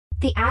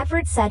The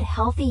advert said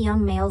healthy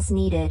young males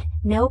needed,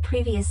 no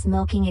previous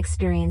milking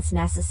experience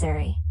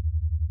necessary.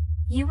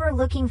 You were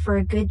looking for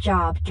a good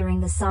job during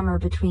the summer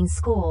between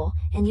school,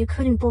 and you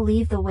couldn't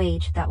believe the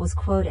wage that was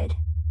quoted.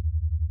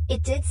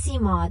 It did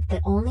seem odd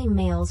that only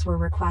males were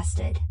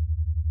requested.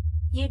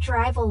 You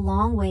drive a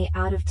long way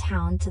out of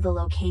town to the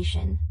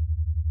location.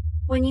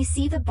 When you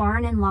see the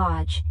barn and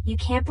lodge, you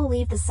can't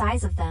believe the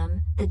size of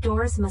them. The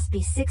doors must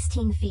be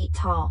 16 feet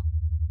tall.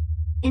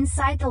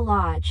 Inside the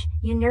lodge,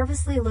 you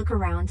nervously look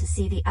around to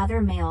see the other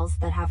males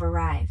that have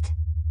arrived.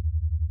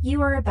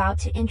 You are about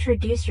to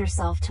introduce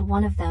yourself to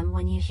one of them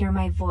when you hear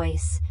my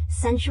voice,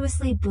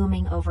 sensuously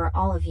booming over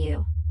all of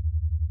you.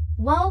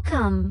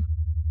 Welcome,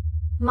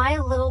 my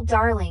little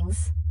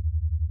darlings.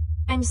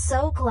 I'm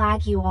so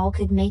glad you all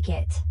could make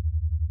it.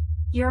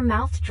 Your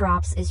mouth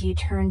drops as you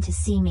turn to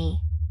see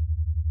me.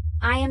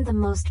 I am the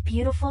most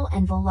beautiful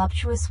and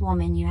voluptuous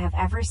woman you have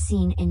ever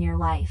seen in your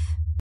life.